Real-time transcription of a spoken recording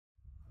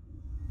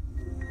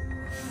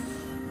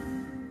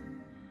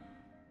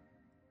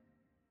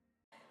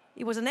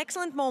It was an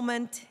excellent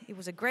moment. It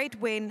was a great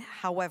win.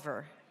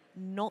 However,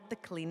 not the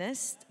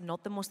cleanest,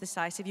 not the most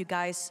decisive. You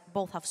guys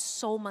both have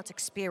so much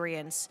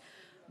experience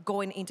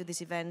going into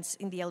these events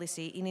in the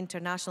LEC, in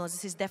internationals.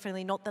 This is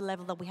definitely not the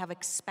level that we have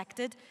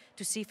expected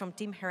to see from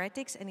Team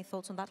Heretics. Any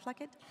thoughts on that,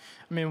 Flakked?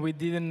 I mean, we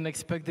didn't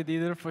expect it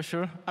either, for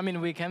sure. I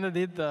mean, we kind of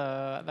did.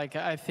 Like,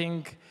 I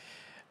think,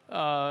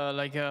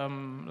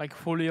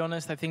 fully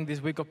honest, I think this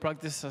week of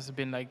practice has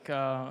been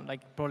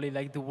probably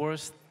like the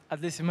worst,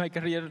 at least in my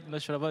career.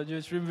 Not sure about you,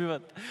 TRYMBI,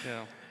 but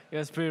Yeah. it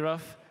was pretty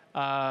rough.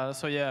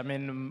 So yeah, I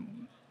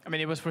mean,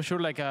 it was for sure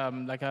like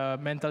a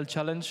mental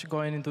challenge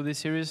going into this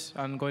series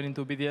and going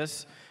into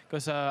BDS,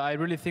 because I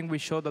really think we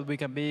showed that we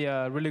can be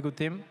a really good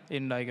team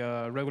in like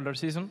a regular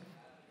season.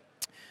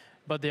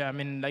 But yeah, I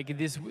mean, like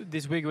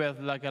this week we had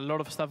like a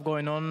lot of stuff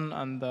going on,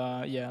 and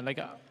yeah,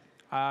 like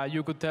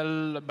you could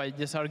tell by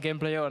just our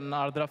gameplay and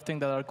our drafting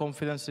that our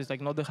confidence is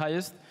like not the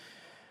highest.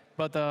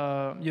 But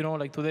you know,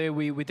 like today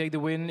we take the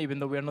win, even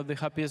though we are not the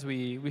happiest.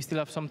 We still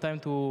have some time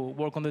to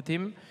work on the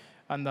team.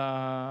 And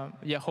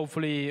yeah,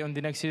 hopefully on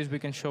the next series we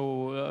can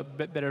show a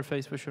better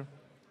face for sure.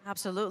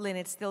 Absolutely, and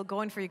it's still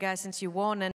going for you guys since you won. And